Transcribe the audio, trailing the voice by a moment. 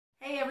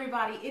Hey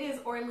everybody, it is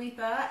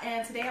Orletha,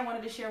 and today I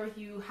wanted to share with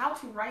you how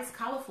to rice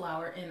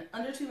cauliflower in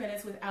under 2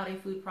 minutes without a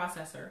food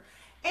processor.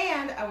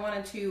 And I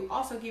wanted to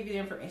also give you the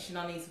information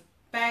on these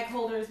bag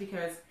holders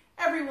because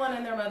everyone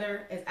and their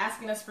mother is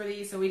asking us for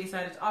these, so we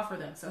decided to offer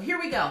them. So here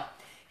we go.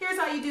 Here's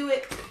how you do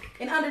it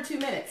in under 2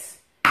 minutes.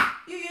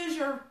 You use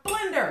your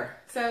blender.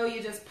 So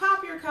you just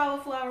pop your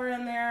cauliflower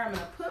in there. I'm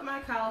going to put my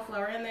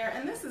cauliflower in there,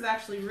 and this is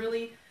actually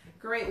really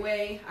great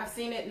way. I've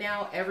seen it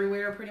now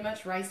everywhere, pretty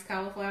much, rice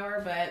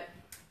cauliflower, but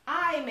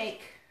I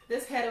make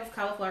this head of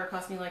cauliflower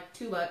cost me like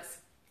 $2.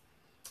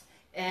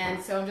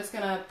 And so I'm just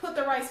going to put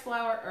the the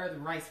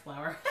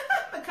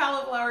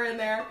cauliflower in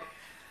there,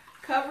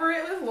 cover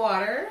it with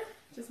water.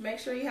 Just make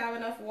sure you have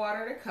enough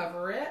water to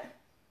cover it.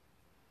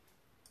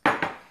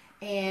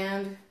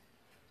 And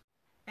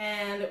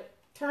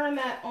turn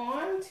that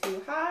on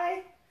to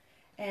high.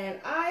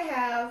 And I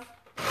have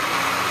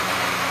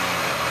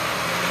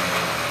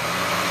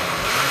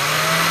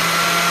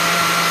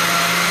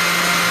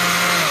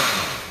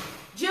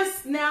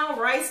just now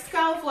riced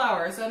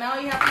cauliflower. So now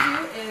all you have to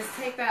do is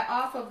take that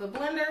off of the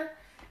blender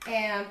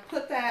and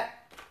put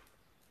that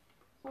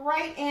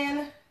right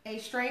in a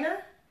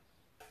strainer.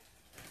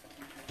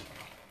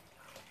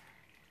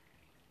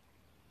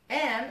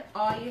 And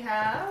all you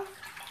have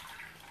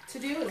to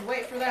do is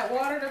wait for that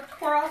water to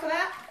pour off of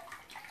that,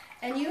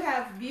 and you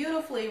have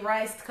beautifully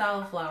riced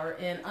cauliflower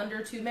in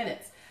under 2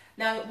 minutes.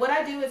 Now what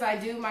I do is I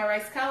do my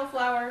riced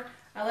cauliflower,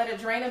 I let it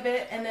drain a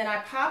bit, and then I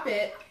pop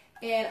it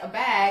in a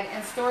bag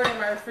and store it in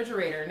my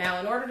refrigerator. Now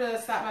in order to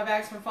stop my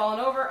bags from falling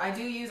over, I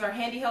do use our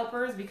handy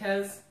helpers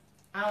because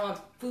I don't want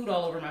food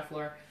all over my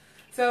floor.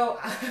 So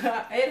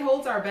it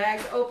holds our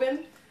bags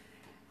open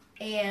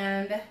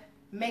and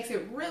makes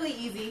it really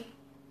easy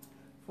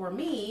for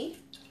me,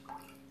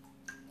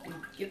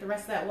 get the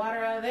rest of that water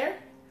out of there,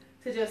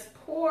 to just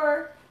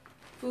pour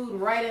food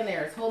right in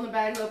there. It's holding the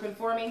bag open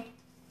for me.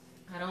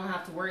 I don't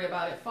have to worry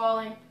about it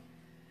falling.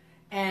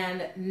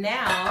 And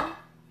now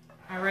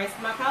I riced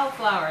my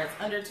cauliflower. It's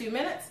under 2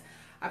 minutes.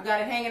 I've got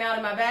it hanging out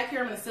in my bag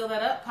here. I'm going to seal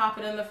that up, pop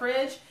it in the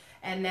fridge,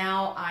 and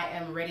now I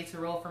am ready to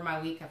roll for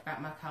my week. I've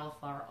got my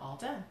cauliflower all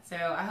done. So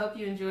I hope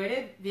you enjoyed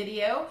it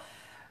video.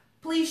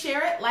 Please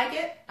share it, like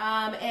it,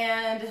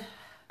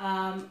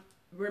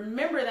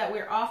 remember that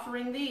we're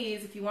offering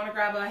these. If you want to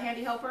grab a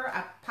handy helper,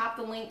 I popped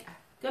the link. I'm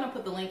going to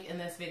put the link in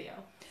this video.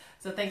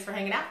 So thanks for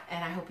hanging out,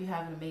 and I hope you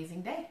have an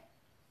amazing day.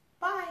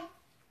 Bye.